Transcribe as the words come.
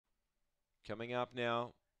coming up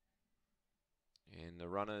now. And the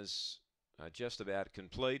runners are just about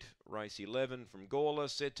complete. Race 11 from Gawler,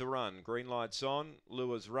 set to run. Green light's on.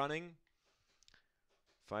 Lures running.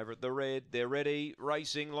 Favourite the red, they're ready,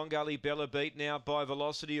 racing. Long Gully Bella beaten out by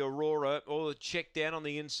Velocity Aurora. All the check down on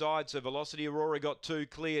the inside, so Velocity Aurora got two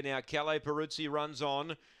clear. Now Calais Peruzzi runs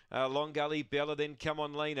on. Long Gully Bella, then Come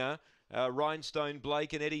On Lena. Rhinestone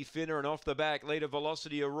Blake and Eddie Finner, and off the back, leader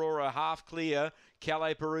Velocity Aurora, half clear.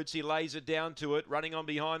 Calais Peruzzi lays it down to it. Running on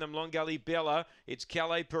behind them, Long Gully Bella. It's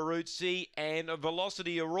Calais Peruzzi and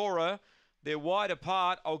Velocity Aurora. They're wide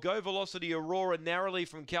apart. I'll go Velocity Aurora narrowly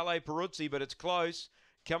from Calais Peruzzi, but it's close.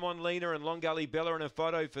 Come On Lena and Long Gully Bella in a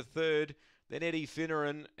photo for third. Then Eddie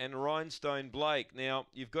Finneran and Rhinestone Blake. Now,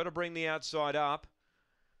 you've got to bring the outside up,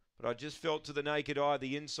 but I just felt to the naked eye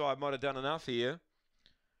the inside might have done enough here.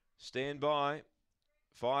 Stand by.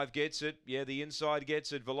 5 gets it. Yeah, the inside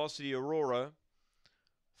gets it. Velocity Aurora.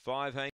 5 hangs.